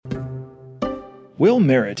Will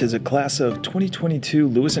Merritt is a class of 2022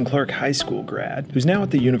 Lewis and Clark High School grad who's now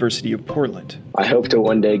at the University of Portland. I hope to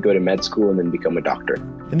one day go to med school and then become a doctor.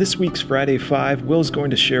 In this week's Friday 5, Will's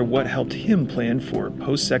going to share what helped him plan for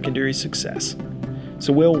post-secondary success.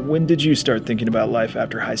 So Will, when did you start thinking about life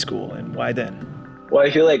after high school, and why then? Well,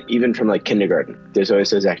 I feel like even from kindergarten, there's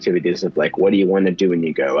always those activities of what do you want to do when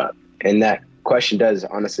you grow up? And that question does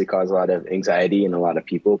honestly cause a lot of anxiety in a lot of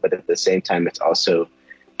people, but at the same time, it's also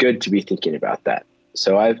good to be thinking about that.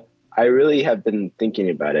 So I really have been thinking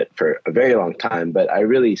about it for a very long time, but I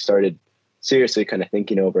really started seriously kind of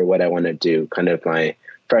thinking over what I want to do kind of my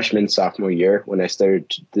freshman, sophomore year when I started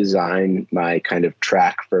to design my kind of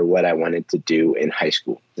track for what I wanted to do in high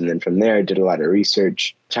school. And then from there, I did a lot of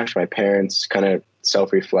research, talked to my parents, kind of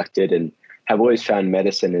self-reflected, and have always found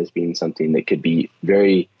medicine as being something that could be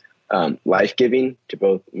very life-giving to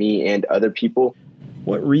both me and other people.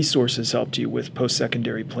 What resources helped you with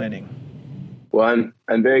post-secondary planning? Well,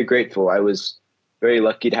 I'm very grateful. I was very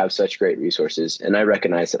lucky to have such great resources, and I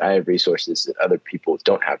recognize that I have resources that other people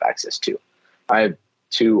don't have access to. I have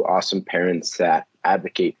two awesome parents that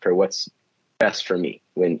advocate for what's best for me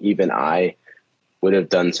when even I would have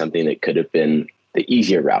done something that could have been the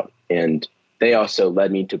easier route. And they also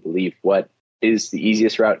led me to believe what is the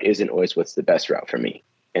easiest route isn't always what's the best route for me.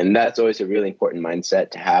 And that's always a really important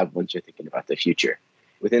mindset to have once you're thinking about the future.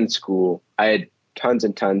 Within school, I had tons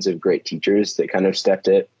and tons of great teachers that kind of stepped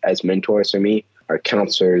in as mentors for me. Our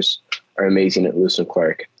counselors are amazing at Lewis and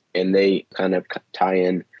Clark, and they kind of tie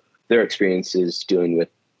in their experiences dealing with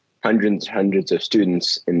hundreds of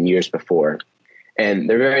students in years before. And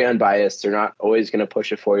they're very unbiased. They're not always going to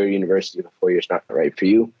push a four-year university if a 4 year's not right for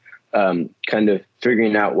you. Kind of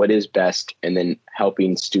figuring out what is best and then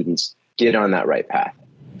helping students get on that right path.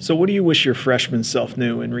 So what do you wish your freshman self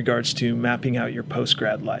knew in regards to mapping out your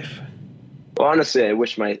post-grad life? Well, honestly, I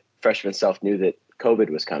wish my freshman self knew that COVID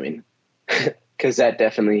was coming because that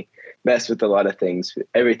definitely messed with a lot of things.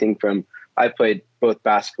 Everything from I played both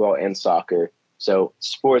basketball and soccer. So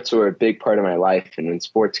sports were a big part of my life. And when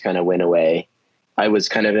sports kind of went away, I was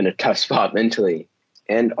kind of in a tough spot mentally.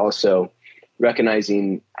 And also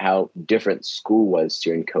recognizing how different school was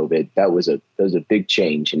during COVID, that was a big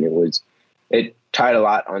change. And it tied a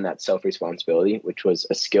lot on that self-responsibility, which was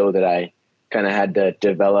a skill that I kind of had to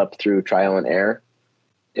develop through trial and error.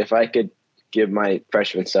 If I could give my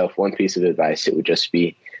freshman self one piece of advice, it would just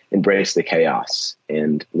be embrace the chaos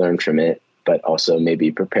and learn from it, but also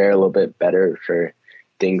maybe prepare a little bit better for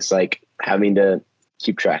things like having to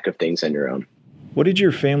keep track of things on your own. What did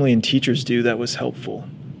your family and teachers do that was helpful?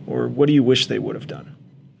 Or what do you wish they would have done?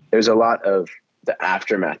 There's a lot of the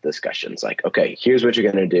aftermath discussions, okay, here's what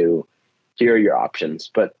you're going to do. Here are your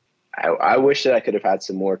options. But I wish that I could have had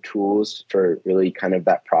some more tools for really kind of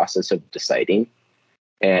that process of deciding.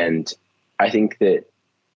 And I think that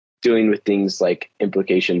dealing with things like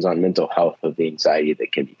implications on mental health of the anxiety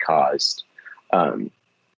that can be caused, and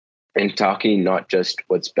talking not just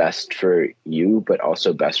what's best for you, but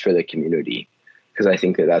also best for the community. Because I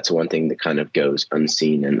think that that's one thing that kind of goes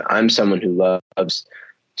unseen. And I'm someone who loves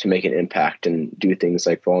to make an impact and do things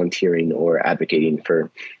like volunteering or advocating for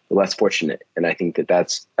the less fortunate. And I think that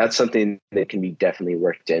that's something that can be definitely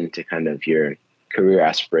worked into kind of your career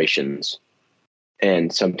aspirations,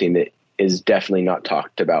 and something that is definitely not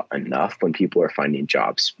talked about enough when people are finding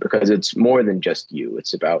jobs, because it's more than just you.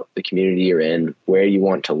 It's about the community you're in, where you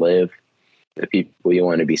want to live, the people you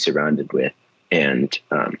want to be surrounded with, and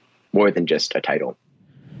more than just a title.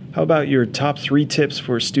 How about your top 3 tips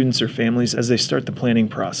for students or families as they start the planning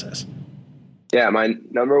process? Yeah, my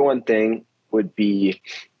number one thing would be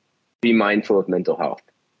mindful of mental health.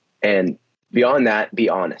 And beyond that, be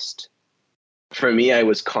honest. For me, I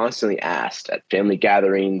was constantly asked at family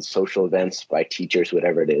gatherings, social events, by teachers,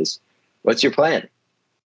 whatever it is, what's your plan?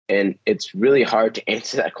 And it's really hard to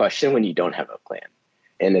answer that question when you don't have a plan.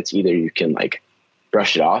 And it's either you can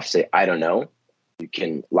brush it off, say, I don't know. You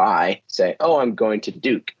can lie, say, oh, I'm going to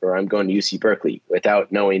Duke or I'm going to UC Berkeley,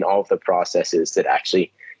 without knowing all of the processes that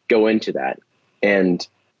actually go into that. And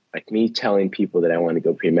me telling people that I want to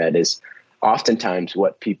go pre-med is oftentimes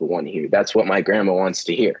what people want to hear. That's what my grandma wants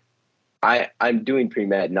to hear. I'm doing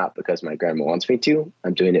pre-med not because my grandma wants me to.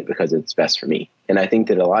 I'm doing it because it's best for me. And I think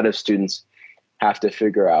that a lot of students have to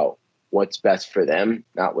figure out what's best for them,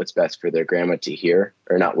 not what's best for their grandma to hear,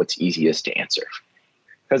 or not what's easiest to answer.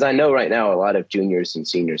 Because I know right now a lot of juniors and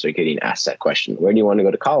seniors are getting asked that question. Where do you want to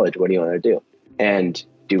go to college? What do you want to do? And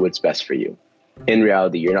do what's best for you. In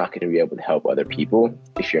reality, you're not going to be able to help other people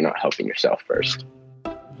if you're not helping yourself first.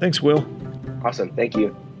 Thanks, Will. Awesome. Thank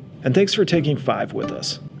you. And thanks for taking 5 with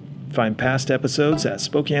us. Find past episode's at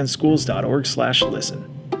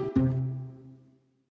SpokaneSchools.org/listen.